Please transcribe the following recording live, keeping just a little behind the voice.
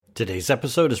Today's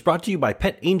episode is brought to you by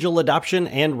Pet Angel Adoption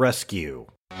and Rescue.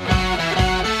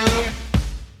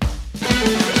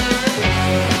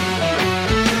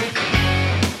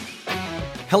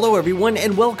 Hello, everyone,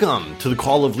 and welcome to the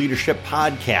Call of Leadership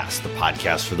podcast, the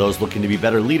podcast for those looking to be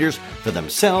better leaders for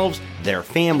themselves, their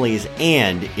families,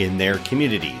 and in their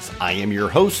communities. I am your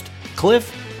host,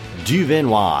 Cliff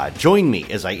Duvenois. Join me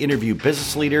as I interview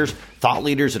business leaders, thought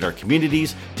leaders in our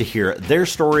communities to hear their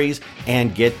stories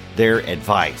and get their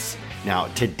advice. Now,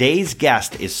 today's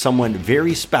guest is someone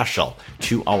very special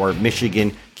to our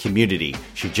Michigan community.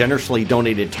 She generously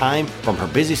donated time from her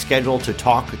busy schedule to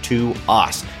talk to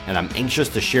us, and I'm anxious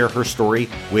to share her story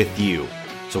with you.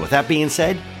 So with that being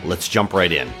said, let's jump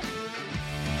right in.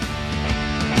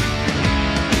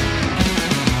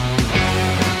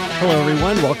 Hello,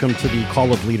 everyone. Welcome to the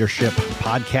Call of Leadership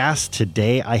podcast.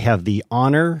 Today, I have the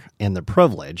honor and the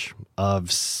privilege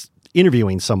of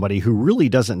interviewing somebody who really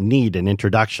doesn't need an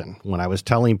introduction. When I was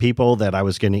telling people that I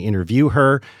was going to interview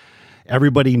her,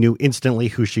 everybody knew instantly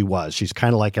who she was. She's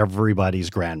kind of like everybody's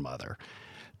grandmother.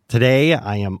 Today,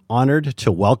 I am honored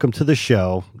to welcome to the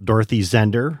show Dorothy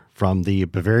Zehnder from the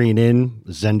Bavarian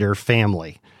Zehnder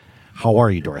family. How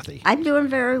are you, Dorothy? I'm doing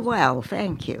very well,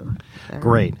 thank you.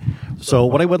 Great. So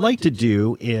what I would like to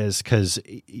do is, because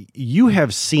you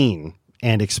have seen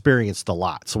and experienced a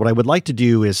lot. So what I would like to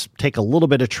do is take a little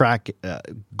bit of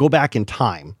go back in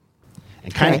time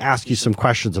and kind of ask you some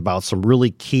questions about some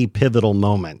really key pivotal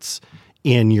moments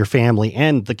in your family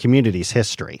and the community's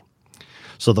history.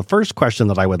 So the first question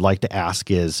that I would like to ask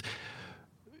is,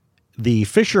 the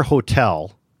Fisher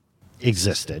Hotel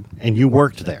existed and you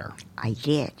worked there. I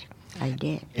did.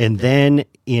 And then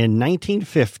in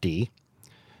 1950,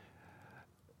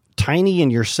 Tiny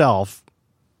and yourself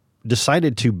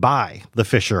decided to buy the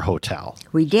Fisher Hotel.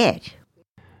 We did.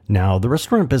 Now, the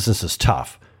restaurant business is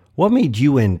tough. What made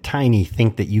you and Tiny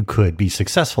think that you could be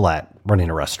successful at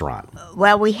running a restaurant?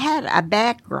 Well, we had a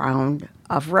background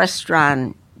of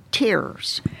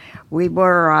restaurateurs.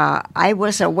 I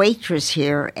was a waitress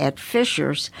here at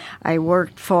Fisher's. I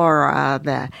worked for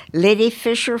the Liddy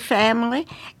Fisher family,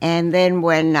 and then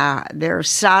when their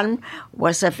son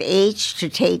was of age to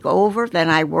take over, then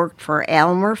I worked for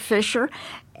Elmer Fisher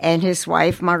and his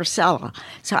wife Marcella.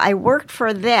 So I worked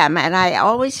for them, and I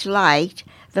always liked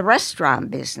the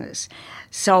restaurant business.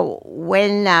 So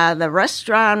when the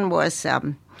restaurant was,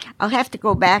 I'll have to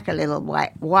go back a little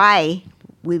why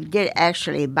we did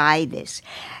actually buy this.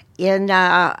 In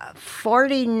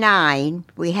 49,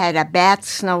 we had a bad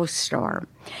snowstorm,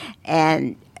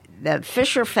 and the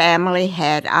Fisher family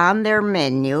had on their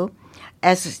menu,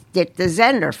 as did the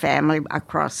Zehnder family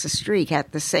across the street,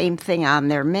 had the same thing on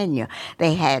their menu.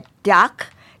 They had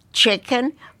duck,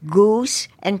 chicken, goose,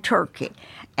 and turkey.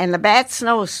 And the bad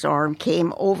snowstorm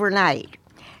came overnight,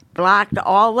 blocked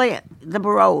all the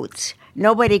roads.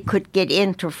 Nobody could get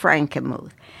into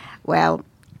Frankenmuth. Well,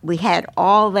 we had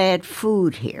all that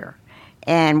food here,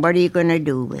 and what are you going to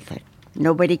do with it?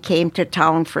 Nobody came to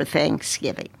town for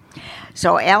Thanksgiving.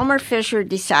 So Elmer Fisher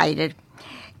decided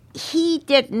he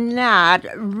did not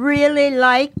really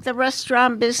like the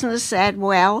restaurant business that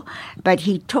well, but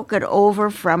he took it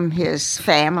over from his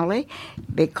family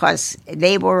because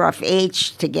they were of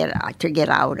age to get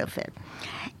out of it.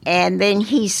 And then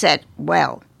he said,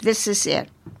 well, this is it.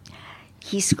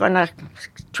 He's going to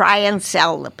try and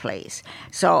sell the place.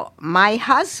 So my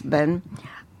husband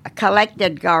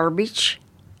collected garbage.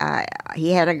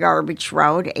 He had a garbage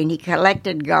route, and he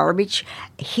collected garbage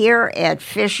here at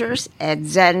Fisher's, at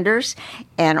Zehnder's,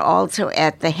 and also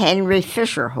at the Henry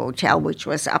Fisher Hotel, which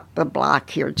was up the block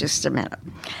here just a minute.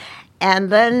 And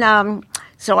then,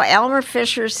 so Elmer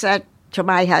Fisher said to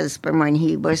my husband when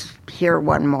he was here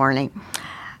one morning,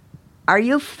 are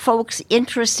you folks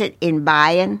interested in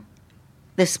buying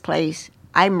this place?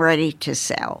 I'm ready to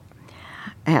sell.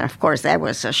 And of course, that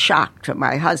was a shock to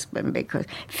my husband because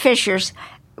Fisher's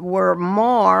were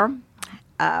more,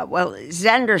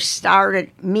 Zehnder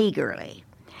started meagerly.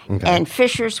 Okay. And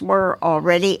Fisher's were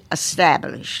already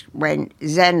established when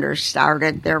Zehnder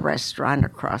started their restaurant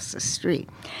across the street.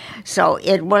 So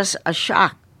it was a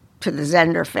shock to the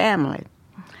Zehnder family.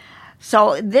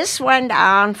 So this went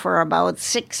on for about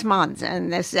 6 months,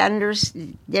 and the Zehnder's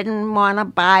didn't want to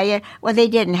buy it. Well, they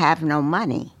didn't have no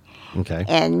money. Okay.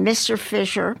 And Mr.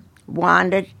 Fisher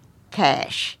wanted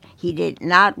cash. He did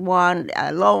not want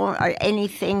a loan or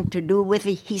anything to do with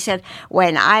it. He said,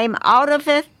 when I'm out of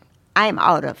it, I'm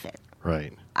out of it.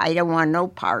 Right. I don't want no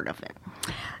part of it.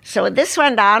 So this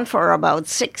went on for about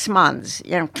 6 months,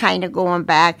 kind of going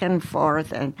back and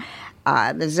forth. And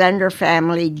the Zehnder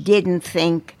family didn't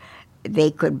think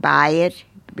they could buy it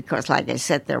because, like I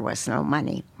said, there was no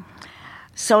money.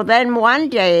 So then one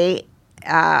day,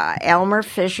 Elmer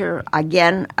Fisher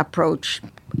again approached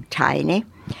Tiny,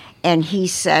 and he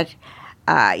said,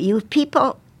 you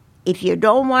people, if you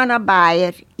don't want to buy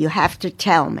it, you have to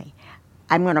tell me.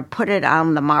 I'm going to put it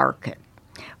on the market.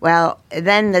 Well,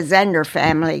 then the Zehnder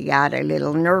family got a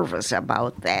little nervous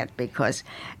about that because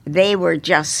they were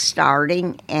just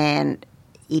starting, and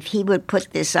if he would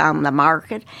put this on the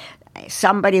market,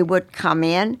 somebody would come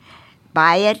in,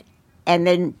 buy it, and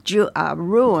then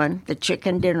ruin the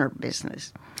chicken dinner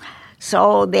business.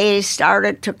 So they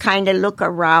started to kind of look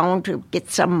around to get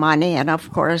some money, and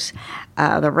of course,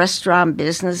 the restaurant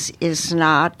business is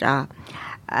not.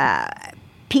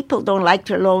 People don't like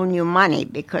to loan you money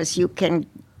because you can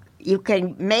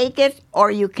make it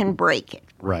or you can break it.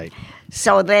 Right.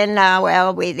 So then,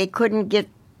 they couldn't get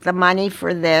the money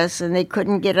for this, and they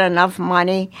couldn't get enough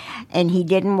money, and he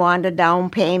didn't want a down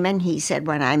payment. He said,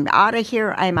 when I'm out of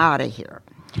here, I'm out of here.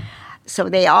 So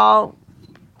they all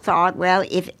thought, well,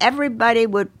 if everybody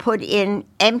would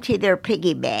empty their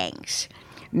piggy banks,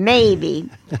 maybe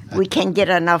we can get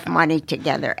enough money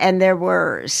together. And there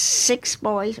were 6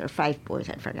 boys or 5 boys,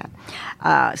 I forgot.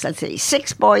 So let's see,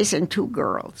 6 boys and 2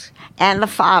 girls. And the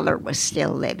father was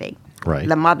still living. Right.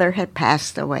 The mother had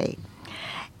passed away.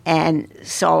 And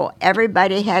so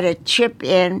everybody had to chip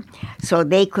in so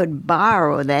they could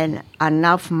borrow then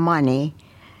enough money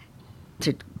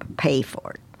to pay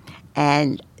for it.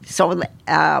 And so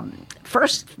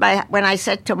first, when I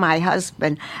said to my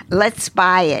husband, let's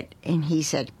buy it, and he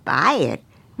said, buy it?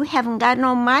 We haven't got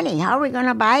no money. How are we going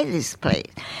to buy this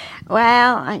place?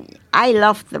 Well, I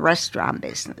loved the restaurant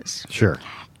business. Sure.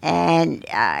 And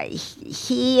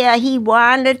he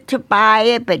wanted to buy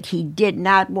it, but he did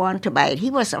not want to buy it. He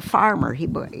was a farmer. He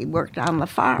worked on the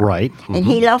farm. Right. Mm-hmm. And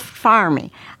he loved farming.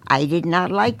 I did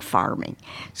not like farming.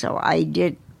 So I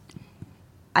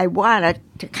wanted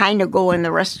to kind of go in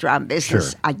the restaurant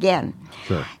business again.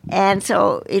 Sure. And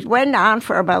so it went on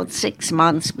for about 6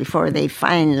 months before they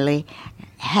finally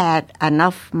had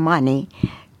enough money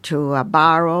to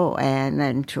borrow and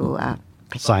then to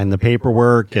sign the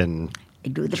paperwork and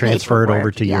do the transfer paperwork. it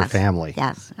over to your family.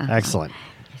 Yes. Uh-huh. Excellent.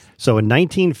 So in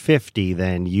 1950,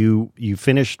 then you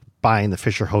finished buying the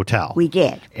Fisher Hotel. We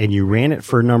did. And you ran it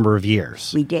for a number of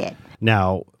years. We did.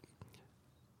 Now,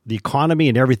 the economy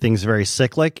and everything's very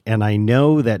cyclic, and I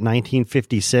know that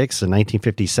 1956 and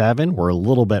 1957 were a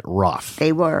little bit rough.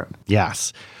 They were.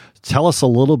 Yes. Tell us a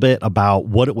little bit about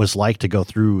what it was like to go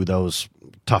through those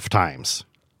tough times.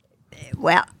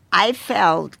 Well, I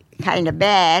felt kind of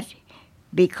bad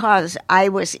because I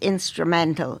was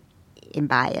instrumental in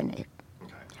buying it.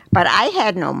 Okay. But I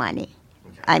had no money.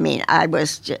 Okay. I mean, I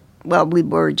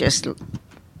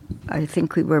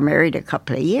think we were married a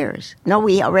couple of years. No,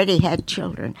 we already had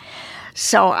children.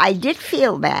 So I did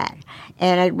feel bad.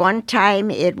 And at one time,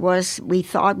 we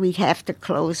thought we'd have to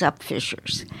close up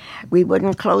Fisher's. We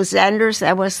wouldn't close Zehnder's.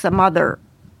 That was the mother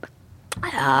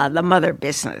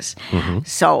business. Mm-hmm.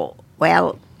 So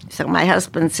my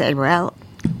husband said, well,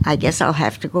 I guess I'll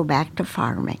have to go back to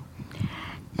farming.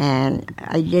 And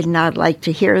I did not like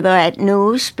to hear that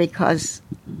news because,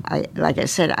 like I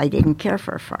said, I didn't care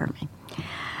for farming.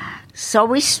 So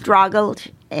we struggled,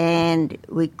 and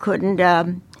we couldn't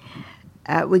do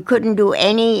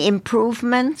any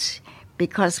improvements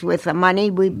because with the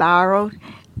money we borrowed,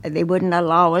 they wouldn't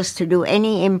allow us to do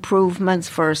any improvements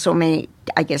for so many.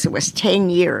 I guess it was 10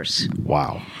 years.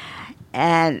 Wow.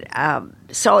 And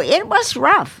so it was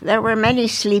rough. There were many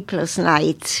sleepless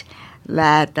nights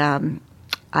that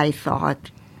I thought,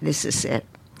 this is it.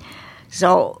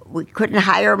 So we couldn't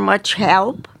hire much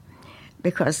help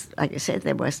because, like I said,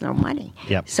 there was no money.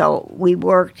 Yep. So we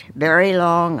worked very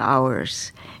long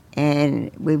hours, and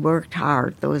we worked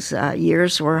hard. Those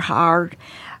years were hard,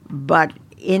 but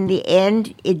in the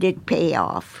end, it did pay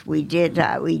off. We did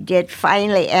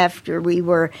finally, after we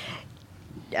were...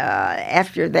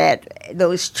 after that,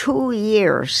 those 2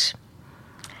 years,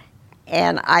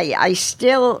 and I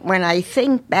still, when I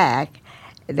think back,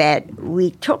 that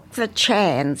we took the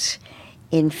chance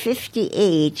in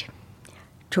 1958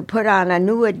 to put on a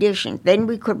new edition. Then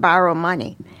we could borrow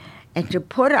money, and to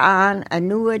put on a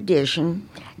new edition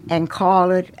and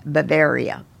call it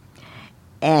Bavaria.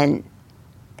 And,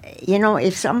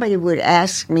 if somebody would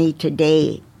ask me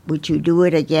today, would you do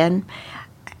it again?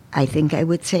 I think I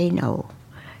would say no.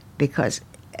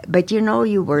 But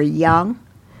you were young.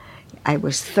 I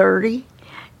was 30,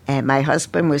 and my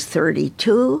husband was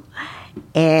 32,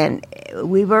 and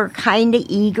we were kind of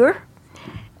eager,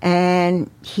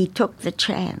 and he took the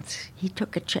chance. He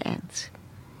took a chance.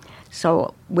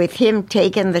 So with him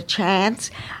taking the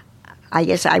chance, I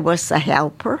guess I was the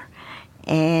helper,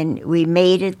 and we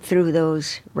made it through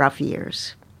those rough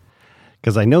years.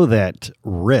 Because I know that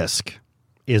risk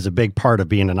is a big part of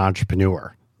being an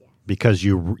entrepreneur, because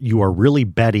you are really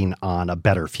betting on a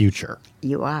better future.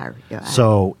 You are.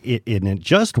 So it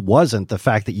just wasn't the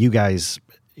fact that you guys,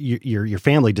 your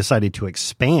family decided to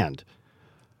expand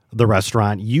the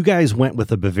restaurant. You guys went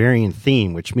with a Bavarian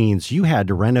theme, which means you had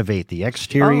to renovate the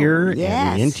exterior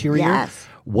and the interior. Yes.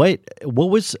 What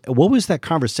was that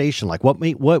conversation like? What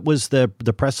was the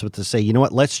precedent to say, you know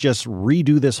what, let's just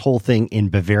redo this whole thing in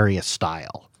Bavaria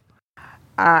style?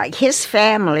 His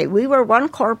family, we were one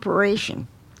corporation.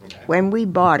 Okay. When we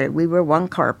bought it, we were one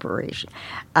corporation.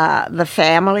 The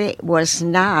family was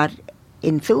not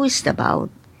enthused about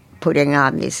putting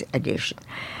on this addition.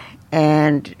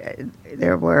 And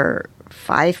there were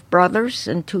 5 brothers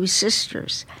and 2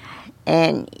 sisters.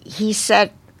 And he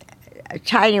said,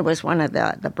 Tiny was one of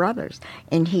the brothers,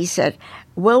 and he said,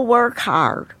 we'll work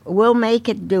hard. We'll make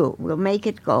it do. We'll make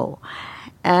it go.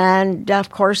 And, of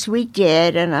course, we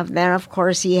did. And then, of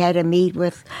course, he had to meet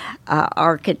with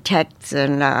architects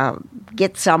and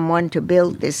get someone to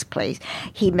build this place.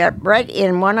 He read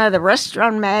in one of the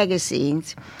restaurant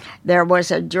magazines, there was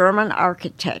a German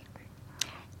architect.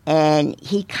 And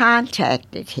he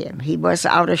contacted him. He was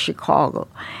out of Chicago.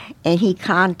 And he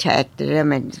contacted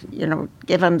him and,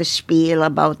 give him the spiel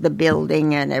about the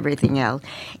building and everything else.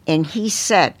 And he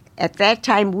said, at that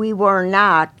time, we were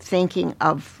not thinking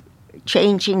of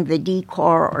changing the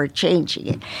decor or changing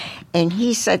it. And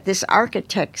he said, this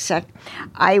architect said,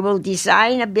 I will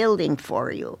design a building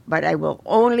for you, but I will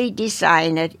only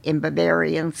design it in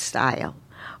Bavarian style.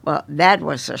 Well, that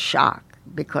was a shock,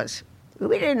 because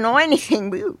we didn't know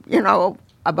anything,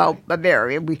 about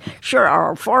Bavaria.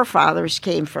 Our forefathers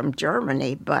came from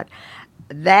Germany, but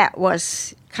that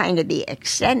was kind of the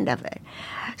extent of it.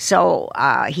 So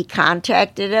he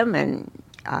contacted him, and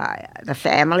the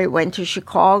family went to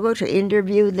Chicago to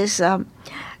interview this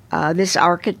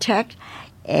architect.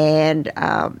 And,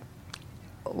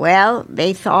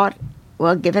 they thought,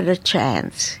 well, give it a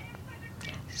chance.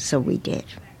 So we did.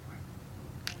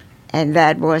 And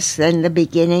that was then the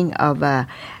beginning of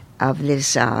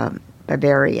this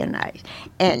Bavarian night.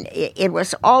 And it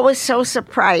was always so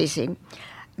surprising.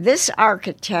 This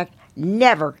architect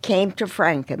never came to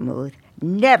Frankenmuth,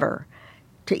 never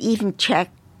to even check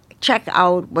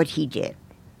out what he did.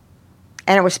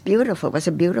 And it was beautiful. It was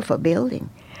a beautiful building.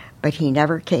 But he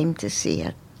never came to see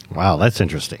it. Wow, that's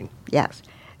interesting. Yes.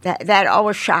 That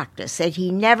always shocked us, that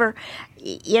he never,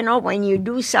 when you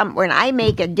do when I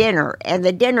make a dinner and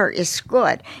the dinner is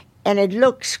good and it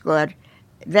looks good,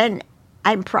 then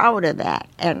I'm proud of that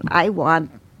and I want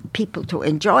people to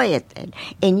enjoy it.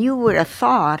 And you would have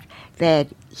thought that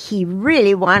he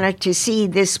really wanted to see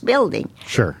this building.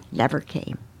 Sure. Never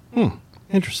came.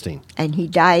 Interesting. And he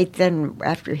died then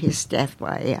after his death.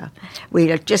 We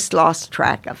had just lost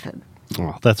track of him.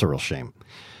 Oh, that's a real shame.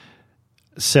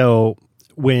 So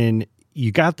when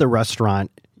you got the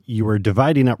restaurant, you were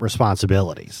dividing up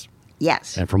responsibilities.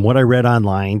 Yes. And from what I read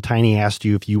online, Tiny asked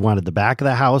you if you wanted the back of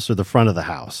the house or the front of the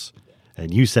house.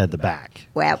 And you said the back.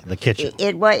 Well, the kitchen.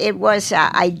 It was.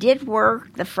 I did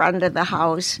work the front of the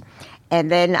house,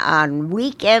 and then on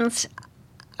weekends,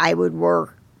 I would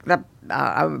work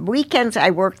weekends I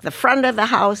worked the front of the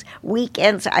house.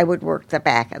 Weekends I would work the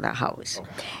back of the house,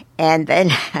 and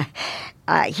then.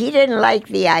 He didn't like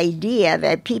the idea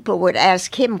that people would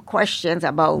ask him questions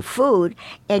about food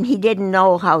and he didn't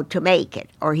know how to make it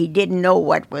or he didn't know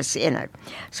what was in it.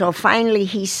 So finally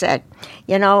he said,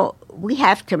 we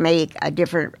have to make a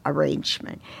different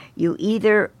arrangement.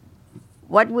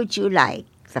 What would you like?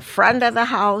 The front of the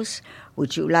house?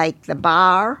 Would you like the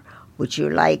bar? Would you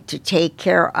like to take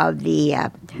care of the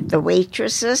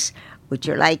waitresses? Would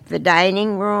you like the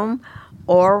dining room?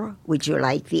 Or would you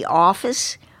like the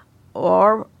office?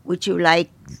 Or would you like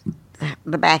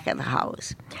the back of the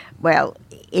house? Well,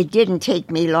 it didn't take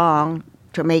me long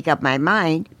to make up my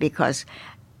mind because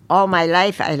all my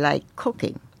life I liked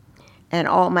cooking. And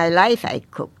all my life I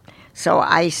cooked. So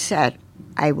I said,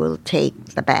 I will take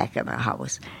the back of the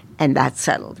house. And that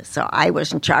settled it. So I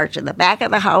was in charge of the back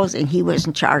of the house and he was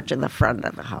in charge of the front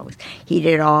of the house. He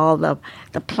did all the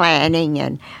planning,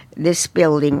 and this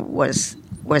building was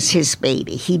his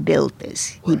baby. He built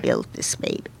this. He built this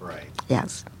baby. Right.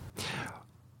 Yes.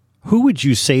 Who would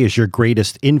you say is your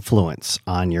greatest influence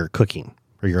on your cooking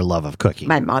or your love of cooking?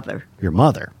 My mother. Your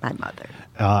mother? My mother.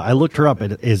 I looked her up.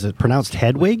 Is it pronounced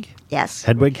Hedwig? Yes.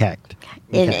 Hedwig Hecht.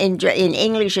 Okay. In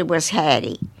English, it was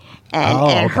Hattie.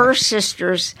 And her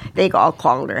sisters, they all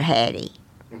called her Hattie.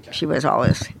 Okay. She was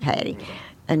always Hattie. Okay.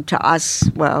 And to us,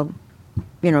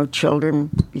 children,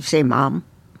 you say Mom.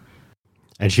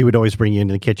 And she would always bring you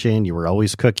into the kitchen. You were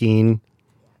always cooking,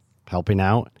 helping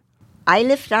out. I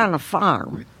lived on a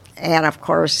farm, and of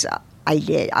course,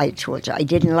 I told you I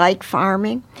didn't like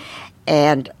farming,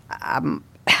 and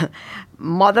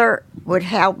Mother would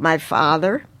help my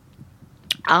father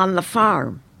on the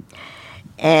farm,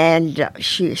 and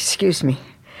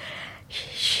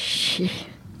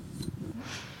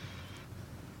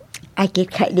I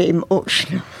get kind of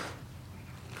emotional.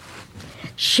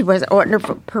 She was a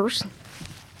wonderful person.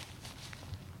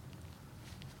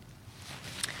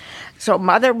 So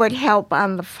Mother would help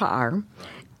on the farm,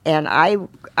 and I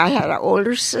had an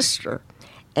older sister,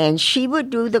 and she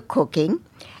would do the cooking,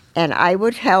 and I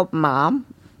would help Mom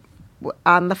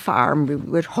on the farm. We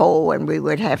would hoe, and we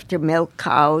would have to milk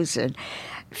cows and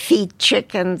feed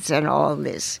chickens and all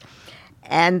this.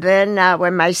 And then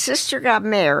when my sister got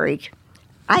married,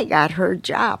 I got her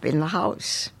job in the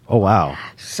house. Oh, wow.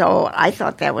 So I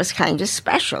thought that was kind of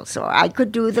special. So I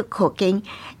could do the cooking,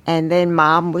 and then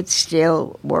Mom would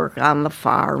still work on the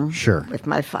farm with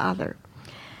my father.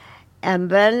 And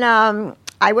then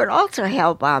I would also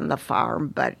help on the farm,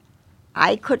 but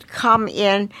I could come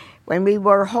in when we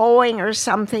were hoeing or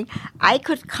something. I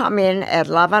could come in at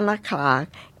 11 o'clock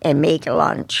and make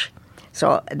lunch.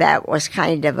 So that was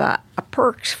kind of a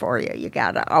perks for you. You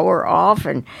got an hour off,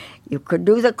 and you could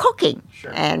do the cooking.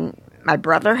 Sure. And my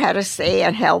brother had to stay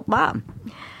and help Mom.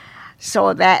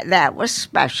 So that was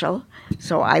special.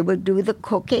 So I would do the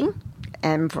cooking,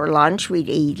 and for lunch we'd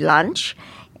eat lunch,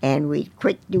 and we'd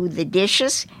quick do the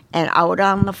dishes, and out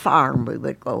on the farm we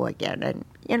would go again. And,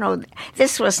 you know,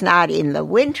 this was not in the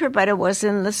winter, but it was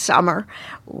in the summer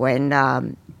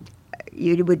when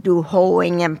you would do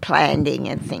hoeing and planting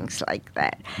and things like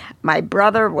that. My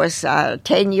brother was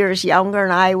 10 years younger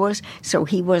than I was, so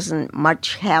he wasn't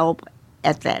much help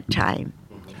at that time.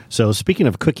 So speaking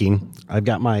of cooking, I've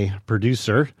got my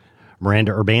producer,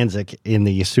 Miranda Urbanzik, in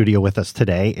the studio with us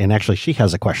today, and actually she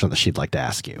has a question that she'd like to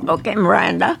ask you. Okay,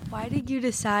 Miranda. Why did you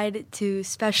decide to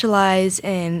specialize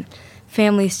in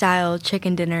family-style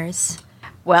chicken dinners?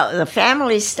 Well, the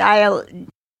family-style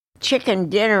chicken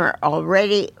dinner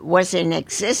already was in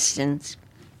existence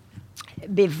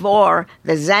before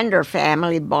the Zehnder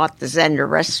family bought the Zehnder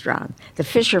restaurant. The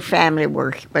Fisher family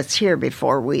was here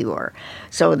before we were.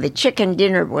 So the chicken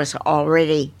dinner was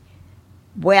already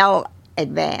well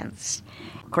advanced.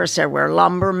 Of course, there were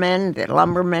lumbermen. The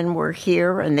lumbermen were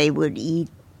here, and they would eat,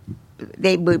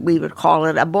 we would call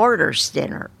it a boarder's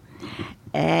dinner.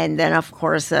 And then, of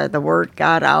course, the word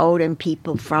got out, and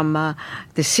people from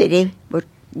the city would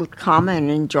come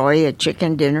and enjoy a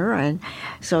chicken dinner. And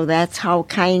so that's how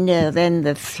kind of then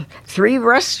the three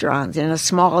restaurants in a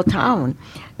small town,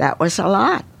 that was a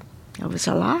lot. It was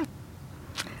a lot.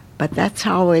 But that's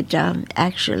how it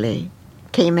actually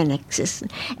came in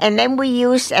existence. And then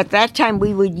at that time,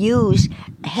 we would use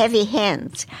heavy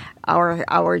hens.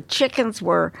 Our chickens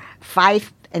were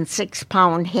 5 and 6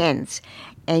 pound hens.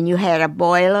 And you had to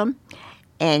boil them,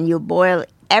 and you boil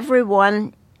every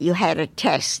one. You had a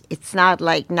test. It's not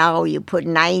like now you put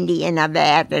 90 in a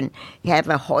vat and you have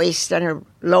a hoist and a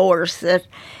lowers it,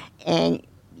 and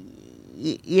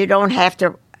you don't have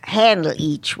to handle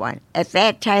each one. At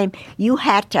that time, you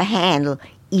had to handle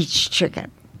each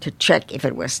chicken to check if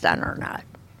it was done or not.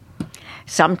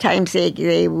 Sometimes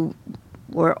they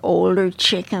were older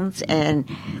chickens, and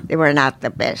they were not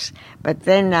the best. But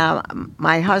then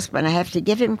my husband, I have to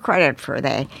give him credit for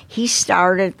that. He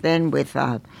started then with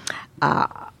a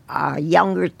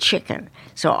younger chicken.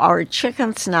 So our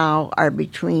chickens now are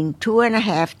between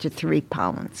 2.5 to 3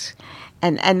 pounds.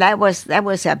 And that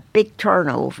was a big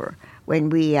turnover when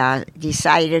we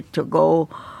decided to go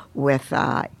with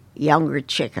younger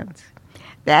chickens.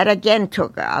 That, again,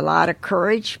 took a lot of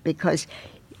courage because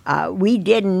we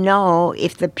didn't know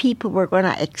if the people were going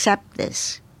to accept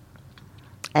this.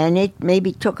 And it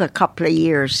maybe took a couple of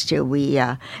years till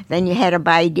then you had to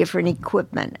buy different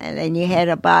equipment, and then you had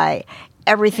to buy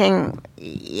everything.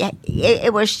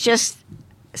 It was just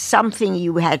something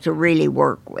you had to really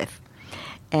work with.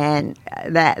 And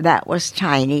that was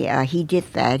Tiny. He did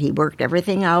that. He worked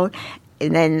everything out.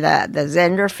 And then the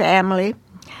Zehnder family,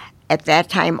 at that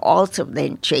time, also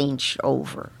then changed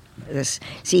over.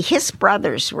 His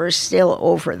brothers were still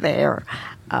over there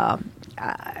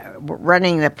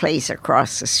running the place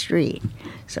across the street.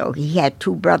 So he had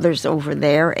 2 brothers over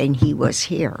there, and he was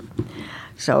here.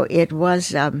 So it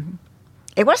was a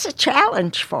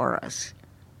challenge for us.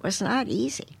 It was not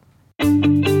easy.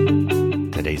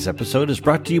 Today's episode is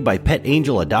brought to you by Pet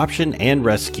Angel Adoption and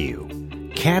Rescue.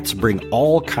 Cats bring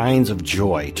all kinds of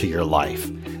joy to your life.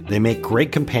 They make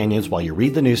great companions while you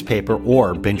read the newspaper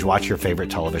or binge watch your favorite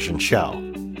television show.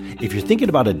 If you're thinking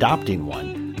about adopting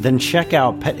one, then check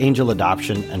out Pet Angel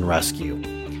Adoption and Rescue.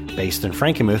 Based in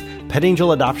Frankenmuth, Pet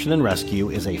Angel Adoption and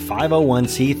Rescue is a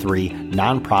 501c3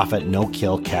 nonprofit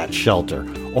no-kill cat shelter.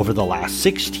 Over the last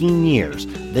 16 years,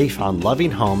 they found loving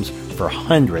homes for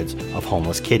hundreds of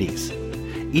homeless kitties.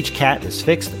 Each cat is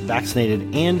fixed,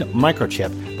 vaccinated, and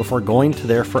microchipped before going to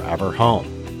their forever home.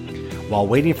 While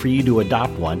waiting for you to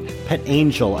adopt one, Pet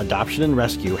Angel Adoption and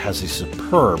Rescue has a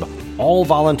superb,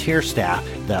 all-volunteer staff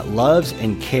that loves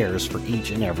and cares for each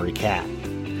and every cat.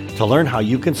 To learn how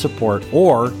you can support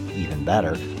or, even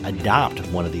better, adopt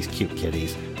one of these cute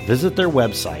kitties, visit their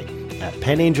website at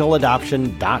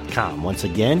petangeladoption.com. Once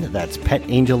again, that's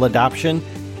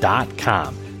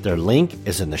petangeladoption.com. Their link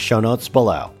is in the show notes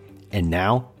below. And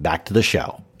now, back to the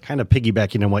show. Kind of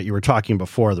piggybacking on what you were talking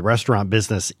before, the restaurant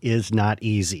business is not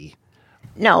easy.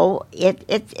 No,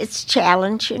 it's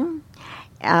challenging.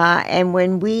 And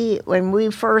when we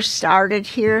first started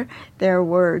here, there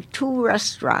were 2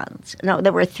 restaurants. No,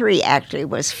 there were 3 actually. It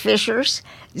was Fisher's,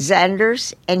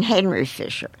 Zehnder's, and Henry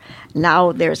Fisher.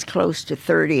 Now there's close to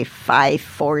 35,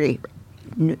 40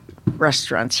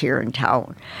 restaurants here in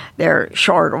town. They're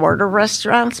short order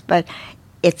restaurants, but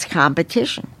it's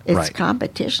competition. It's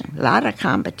competition. A lot of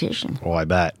competition. Oh, I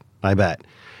bet.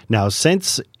 Now,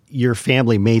 since your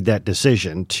family made that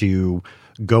decision to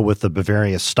go with the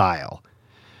Bavaria style,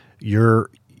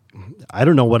 I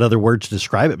don't know what other word to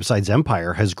describe it besides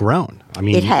empire has grown. I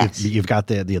mean, it has. You've got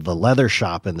the leather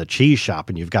shop and the cheese shop,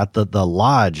 and you've got the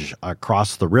lodge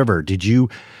across the river. Did you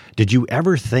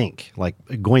ever think, like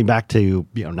going back to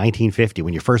 1950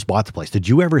 when you first bought the place, did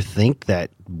you ever think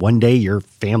that one day your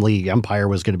family empire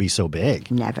was going to be so big?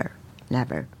 Never.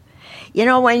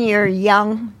 When you're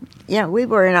young, we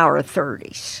were in our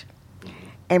 30s,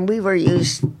 and we were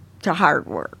used to hard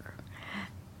work.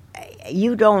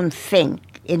 You don't think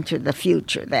into the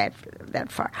future that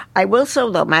far. I will say,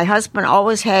 though, my husband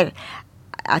always had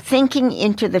a thinking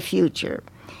into the future.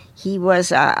 He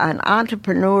was an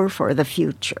entrepreneur for the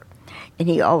future, and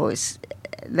he always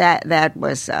that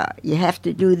was you have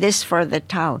to do this for the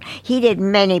town. He did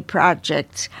many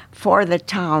projects for the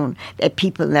town that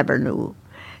people never knew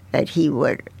that he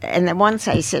would. And then once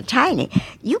I said, Tiny,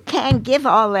 you can't give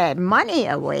all that money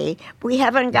away. We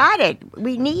haven't got it.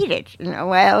 We need it.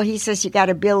 Well, he says, you got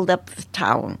to build up the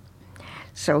town.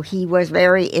 So he was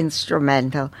very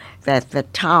instrumental that the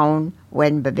town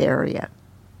went Bavaria.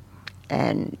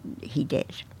 And he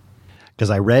did. Because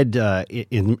I read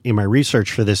in my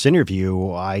research for this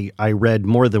interview, I read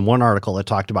more than one article that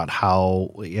talked about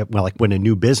how, like when a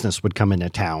new business would come into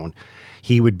town,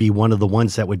 he would be one of the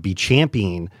ones that would be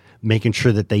championing making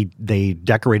sure that they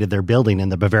decorated their building in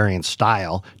the Bavarian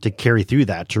style to carry through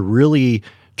that, to really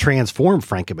transform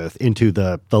Frankenmuth into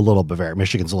the little Bavaria,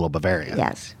 Michigan's little Bavaria.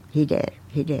 Yes, he did.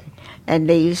 And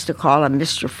they used to call him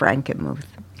Mr. Frankenmuth.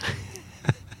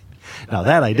 Now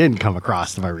that I didn't come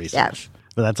across in my research, yes.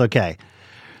 But that's okay.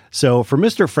 So for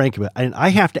Mr. Frankenmuth, and I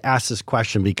have to ask this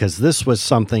question because this was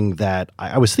something that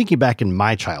I was thinking back in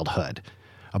my childhood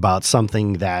about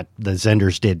something that the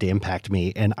Zehnders did to impact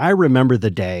me. And I remember the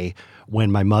day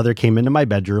when my mother came into my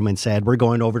bedroom and said, we're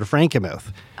going over to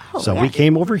Frankenmuth. So we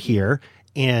came over here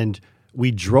and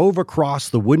we drove across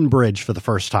the wooden bridge for the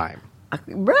first time.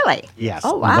 Really? Yes.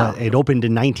 Oh, wow. It opened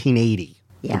in 1980.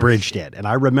 Yes. The bridge did. And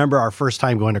I remember our first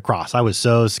time going across. I was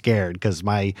so scared because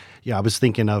I was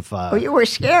thinking of... you were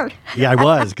scared. Yeah, I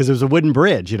was, because it was a wooden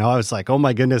bridge. I was like, oh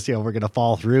my goodness, we're going to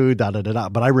fall through, da-da-da-da.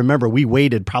 But I remember we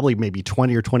waited probably maybe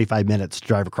 20 or 25 minutes to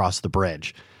drive across the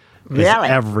bridge. Really?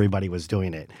 Everybody was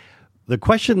doing it. The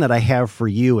question that I have for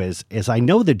you is I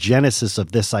know the genesis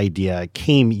of this idea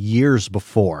came years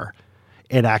before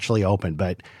it actually opened,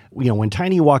 but when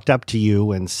Tiny walked up to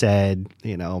you and said,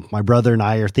 my brother and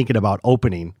I are thinking about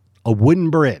opening a wooden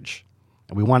bridge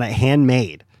and we want it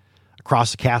handmade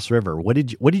across the Cass River, what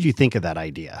did you think of that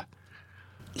idea?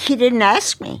 He didn't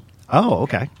ask me. Oh,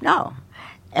 okay. No.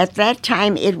 At that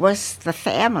time, it was the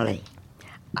family.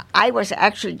 I was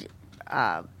actually,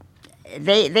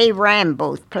 they ran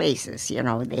both places,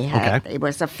 they had, It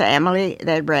was a family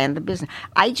that ran the business.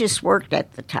 I just worked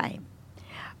at the time.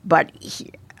 But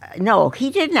he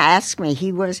didn't ask me.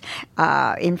 He was,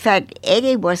 in fact,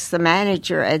 Eddie was the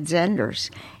manager at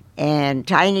Zehnder's, and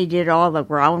Tiny did all the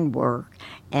groundwork.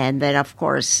 And then, of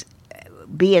course,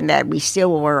 being that we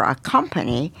still were a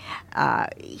company,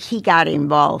 he got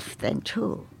involved then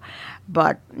too.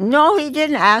 But no, he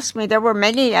didn't ask me. There were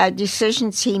many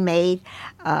decisions he made.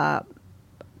 I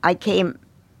came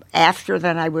after,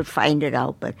 then I would find it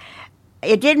out. But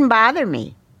it didn't bother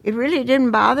me. It really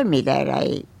didn't bother me that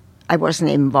I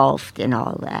wasn't involved in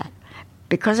all that,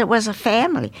 because it was a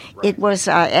family. Right. It was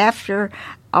after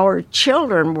our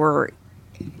children were,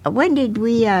 when did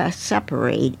we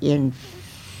separate? In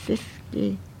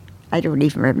 50? I don't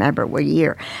even remember what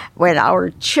year. When our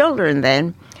children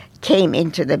then came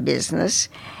into the business,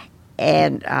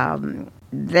 and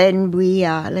then we,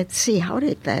 let's see, how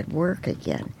did that work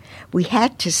again? We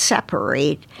had to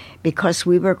separate because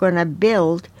we were going to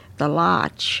build the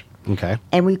lodge. Okay.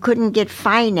 And we couldn't get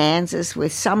finances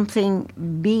with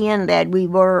something being that we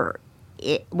were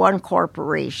one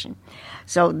corporation.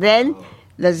 So then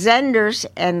the Zehnder's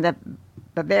and the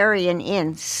Bavarian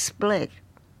Inn split.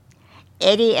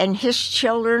 Eddie and his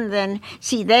children then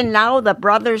now the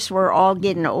brothers were all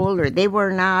getting older. They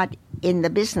were not in the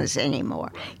business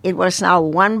anymore. It was now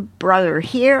one brother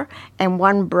here and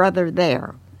one brother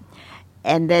there.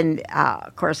 And then,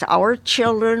 of course, our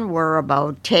children were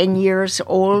about 10 years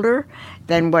older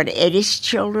than what Eddie's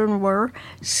children were.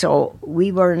 So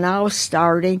we were now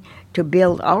starting to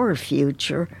build our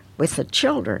future with the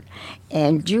children.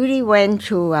 And Judy went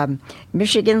to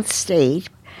Michigan State,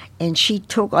 and she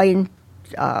took in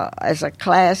as a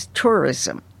class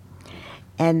tourism.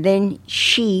 And then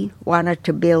she wanted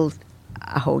to build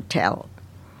a hotel.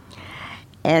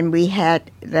 And we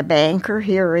had the banker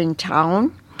here in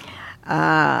town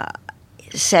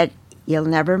said, "You'll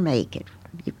never make it.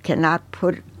 You cannot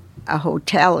put a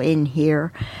hotel in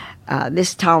here.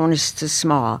 This town is too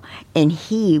small." And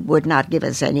he would not give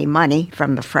us any money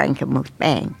from the Frankenmuth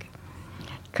Bank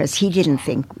because he didn't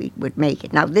think we would make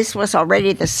it. Now, this was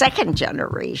already the second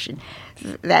generation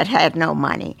that had no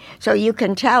money. So you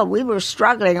can tell we were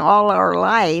struggling all our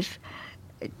life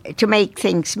to make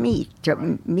things meet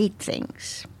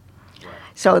things.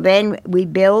 So then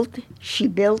she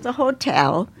built a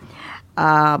hotel.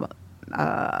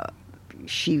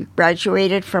 She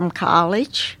graduated from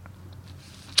college,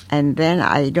 and then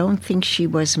I don't think she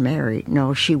was married.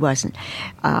 No, she wasn't.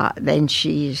 Then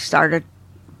she started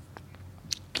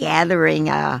gathering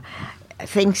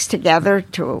things together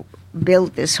to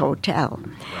build this hotel,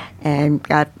 and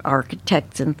got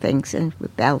architects and things, and we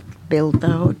built the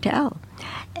hotel.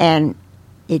 And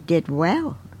it did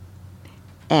well.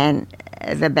 And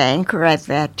the banker at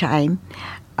that time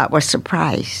was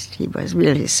surprised. He was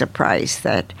really surprised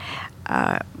that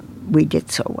we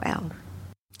did so well.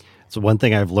 So one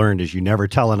thing I've learned is you never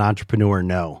tell an entrepreneur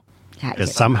no,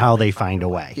 because somehow they find a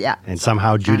way. Yeah. And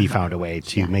somehow Judy found a way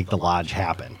to make the lodge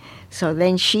happen. So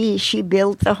then she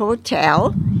built the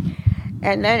hotel.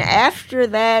 And then after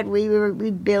that, we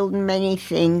built many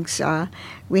things.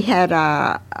 We had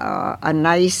a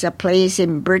nice place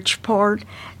in Bridgeport,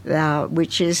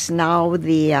 which is now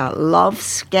the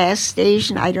Love's gas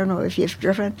station. I don't know if you've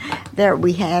driven there.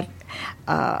 We had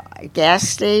a gas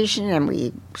station, and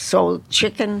we sold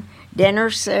chicken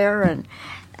dinners there, and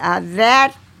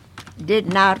that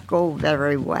did not go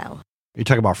very well. You're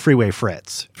talking about Freeway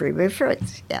Fritz. Freeway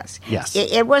Fritz, yes. Yes.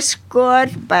 It was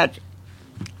good, but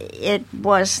it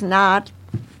was not.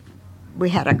 We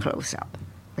had a close-up.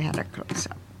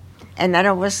 And then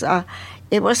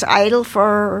it was idle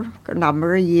for a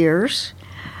number of years.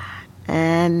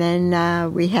 And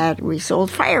then we sold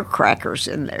firecrackers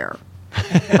in there.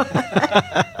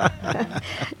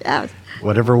 Yeah.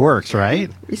 Whatever works,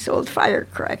 right? We sold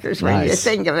firecrackers, Nice. when you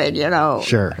think of it,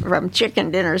 Sure. From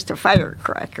chicken dinners to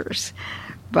firecrackers.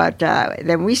 But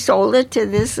then we sold it to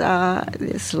this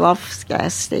Love's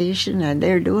gas station, and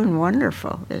they're doing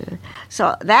wonderful.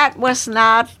 So that was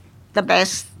not the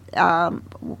best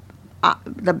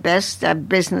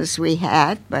business we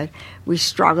had, but we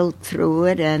struggled through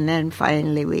it, and then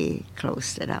finally we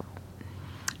closed it up.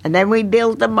 And then we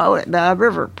built the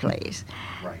river place.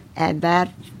 Right. And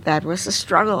that was a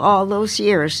struggle all those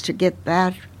years to get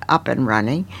that up and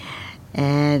running.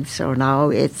 And so now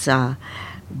it's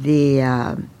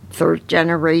the third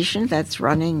generation that's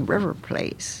running River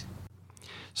Place.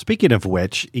 Speaking of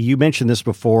which, you mentioned this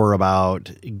before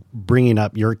about bringing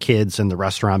up your kids in the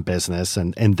restaurant business,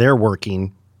 and they're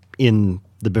working in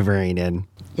the Bavarian Inn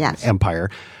Yes. empire.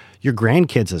 Your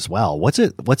grandkids as well. What's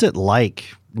it like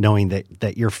knowing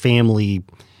that your family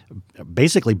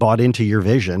basically bought into your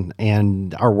vision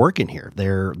and are working here?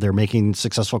 They're making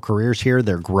successful careers here.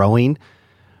 They're growing.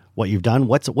 What you've done,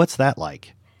 what's that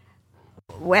like?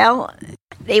 Well,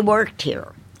 they worked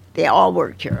here. They all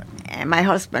worked here. And my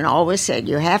husband always said,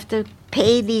 you have to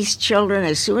pay these children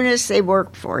as soon as they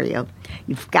work for you.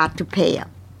 You've got to pay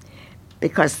them.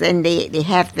 Because then they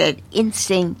have that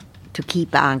instinct to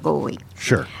keep on going.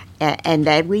 Sure. And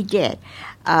that we did.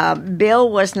 Bill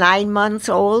was 9 months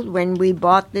old when we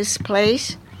bought this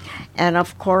place. And,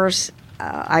 of course,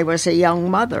 I was a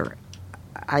young mother.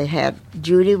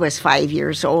 Judy was 5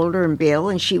 years older than Bill,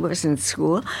 and she was in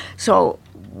school. So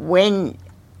when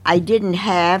I didn't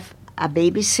have a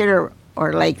babysitter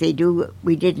or like they do.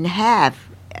 We didn't have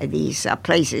these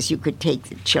places you could take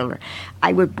the children.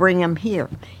 I would bring them here.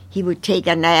 He would take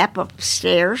a nap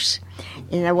upstairs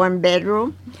in the one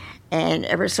bedroom, and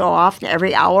every so often,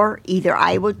 every hour, either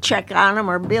I would check on him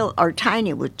or Bill or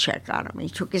Tiny would check on him. He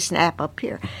took his nap up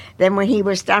here. Then when he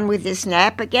was done with his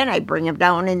nap again, I'd bring him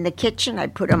down in the kitchen.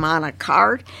 I'd put him on a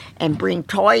cart and bring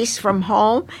toys from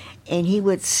home, and he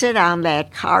would sit on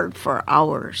that cart for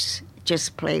hours,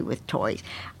 just play with toys.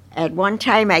 At one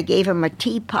time, I gave him a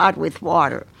teapot with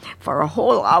water. For a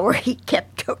whole hour, he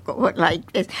kept going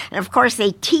like this. And, of course,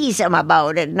 they tease him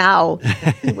about it now.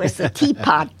 He was the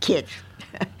teapot kid.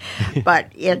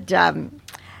 But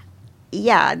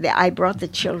I brought the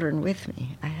children with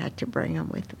me. I had to bring them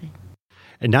with me.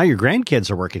 And now your grandkids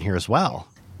are working here as well.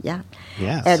 Yeah.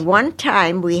 Yes. At one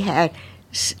time, we had,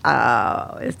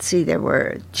 there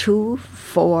were 2,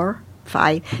 4,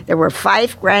 5. There were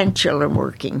 5 grandchildren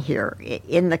working here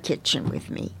in the kitchen with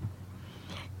me.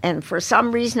 And for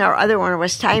some reason or other, when it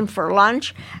was time for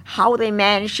lunch, how they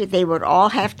managed it, they would all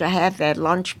have to have that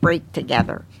lunch break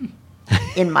together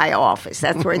in my office.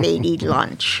 That's where they'd eat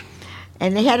lunch.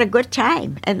 And they had a good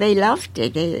time, and they loved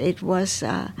it. It was,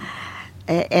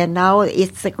 and now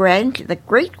it's the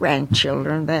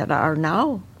great-grandchildren that are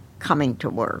now coming to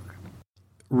work.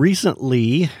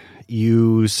 Recently,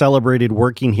 you celebrated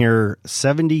working here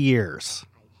 70 years.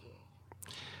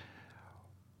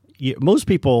 Most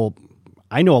people,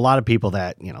 I know a lot of people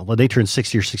that, when they turn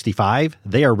 60 or 65,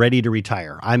 they are ready to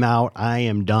retire. I'm out. I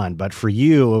am done. But for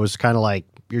you, it was kind of like,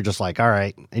 you're just like, all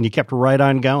right. And you kept right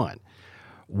on going.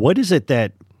 What is it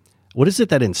that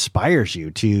inspires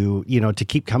you to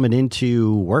keep coming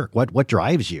into work? What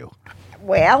drives you?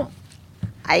 Well,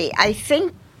 I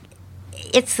think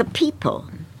it's the people.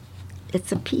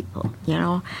 It's the people,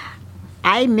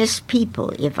 I miss people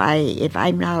if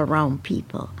I'm not around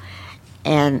people.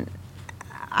 And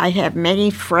I have many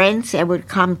friends that would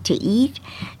come to eat,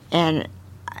 and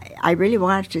I really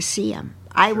wanted to see them.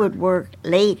 I would work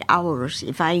late hours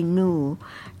if I knew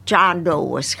John Doe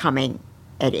was coming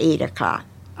at 8 o'clock.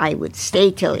 I would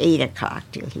stay till 8 o'clock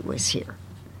till he was here.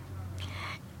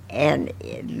 And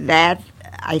that,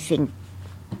 I think,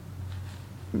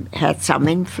 had some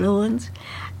influence.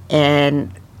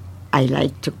 And I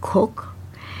like to cook.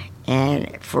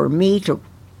 And for me to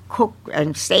cook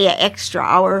and stay an extra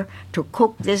hour to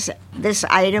cook this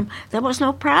item, there was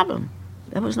no problem.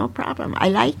 I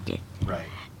liked it. Right.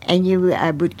 And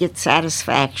I would get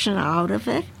satisfaction out of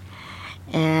it.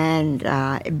 And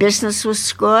business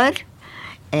was good.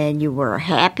 And you were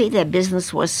happy that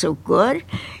business was so good.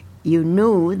 You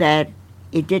knew that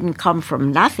it didn't come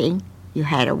from nothing. You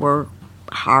had to work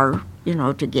hard,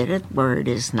 to get it where it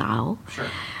is now. Sure.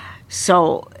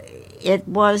 So it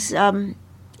was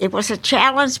a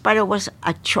challenge, but it was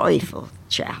a joyful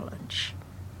challenge.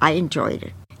 I enjoyed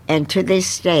it. And to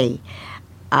this day,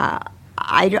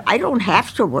 I don't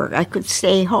have to work. I could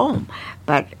stay home.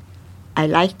 But I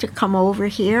like to come over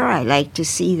here. I like to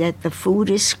see that the food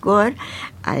is good.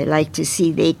 I like to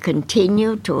see they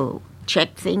continue to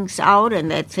check things out and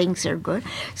that things are good.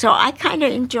 So I kind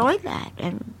of enjoy that.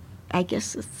 And I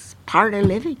guess it's part of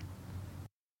living.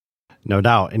 No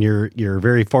doubt. And you're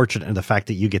very fortunate in the fact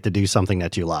that you get to do something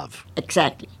that you love.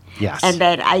 Exactly. Yes. And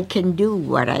that I can do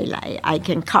what I like. I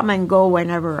can come and go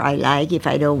whenever I like. If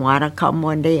I don't want to come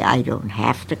one day, I don't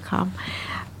have to come.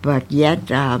 But yet,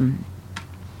 I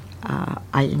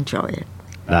enjoy it.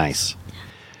 Nice.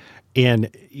 And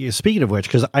speaking of which,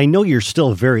 because I know you're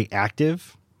still very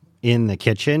active in the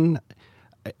kitchen,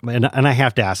 and I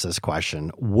have to ask this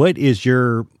question. What is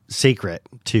your secret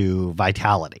to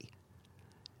vitality?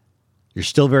 You're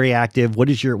still very active. What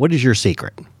is your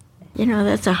secret?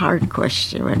 That's a hard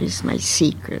question. What is my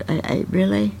secret?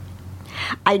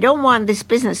 I don't want this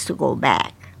business to go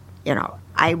back.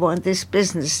 I want this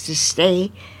business to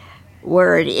stay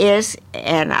where it is,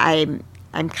 and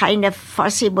I'm kind of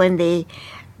fussy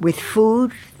with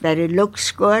food, that it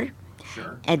looks good.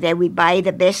 Sure. And that we buy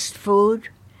the best food.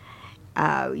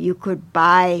 You could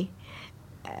buy,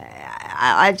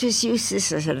 I'll just use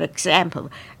this as an example.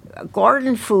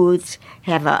 Gordon Foods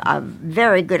have a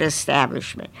very good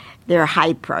establishment. They're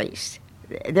high priced.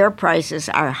 Their prices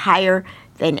are higher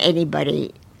than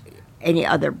any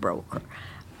other broker,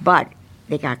 but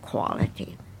they got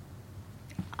quality.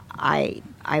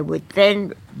 I would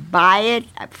then buy it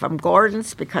from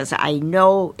Gordon's because I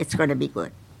know it's going to be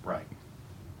good. Right.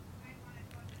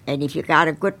 And if you got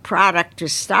a good product to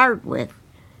start with,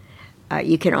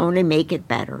 you can only make it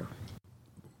better.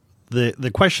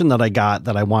 The question that I got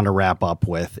that I want to wrap up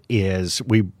with is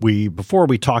we before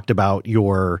we talked about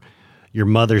your your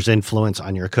mother's influence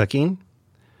on your cooking.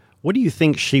 What do you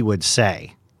think she would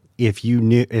say if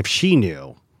she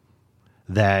knew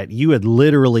that you had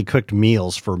literally cooked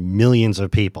meals for millions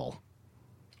of people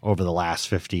over the last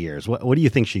 50 years? What do you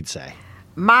think she'd say?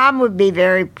 Mom would be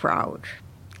very proud.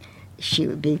 She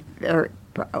would be very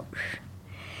proud.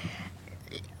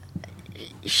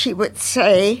 She would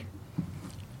say,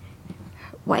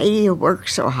 "Why do you work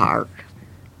so hard?"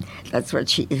 That's what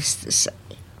she used to say.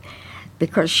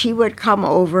 Because she would come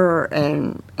over,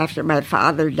 and after my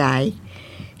father died,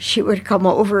 she would come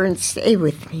over and stay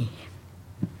with me.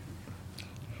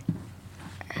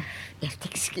 You have to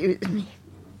excuse me.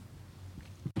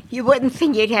 You wouldn't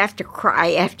think you'd have to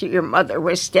cry after your mother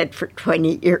was dead for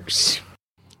 20 years.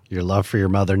 Your love for your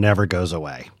mother never goes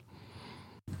away.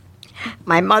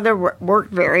 My mother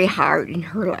worked very hard in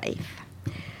her life.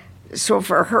 So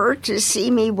for her to see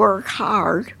me work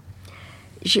hard,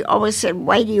 she always said,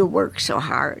 "Why do you work so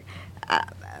hard?"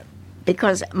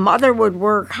 Because Mother would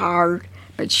work hard,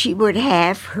 but she would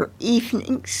have her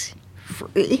evenings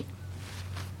free.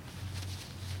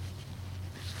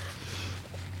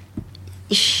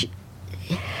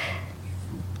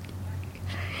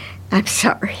 I'm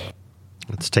sorry.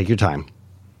 Let's take your time.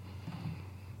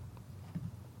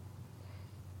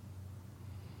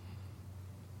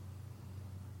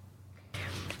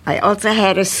 I also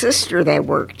had a sister that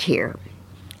worked here.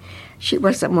 She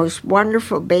was the most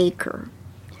wonderful baker.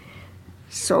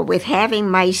 So with having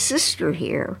my sister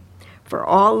here for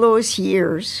all those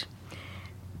years,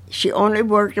 she only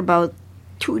worked about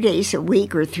 2 days a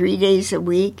week or 3 days a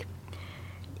week.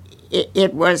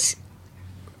 It was,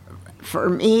 for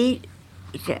me,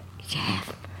 to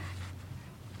have.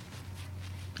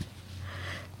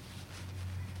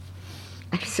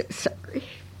 I'm so sorry.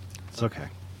 It's okay.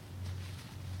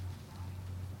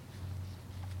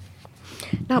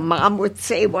 Now, Mom would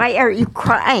say, "Why are you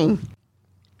crying?"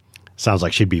 Sounds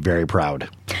like she'd be very proud.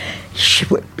 She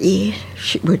would be.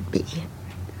 She would be.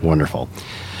 Wonderful.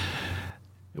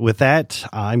 With that,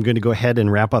 I'm going to go ahead and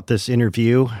wrap up this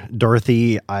interview.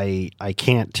 Dorothy, I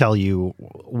can't tell you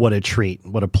what a treat,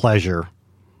 what a pleasure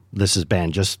this has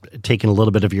been, just taking a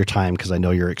little bit of your time because I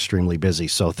know you're extremely busy.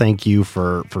 So thank you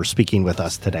for speaking with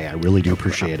us today. I really do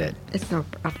appreciate it. It's no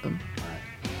problem.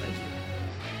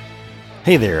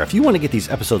 Hey there, if you want to get these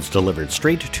episodes delivered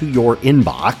straight to your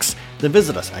inbox, then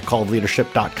visit us at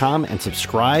callofleadership.com and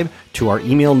subscribe to our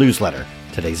email newsletter.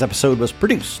 Today's episode was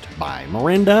produced by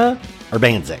Miranda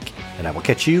Urbanzik, and I will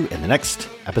catch you in the next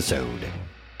episode.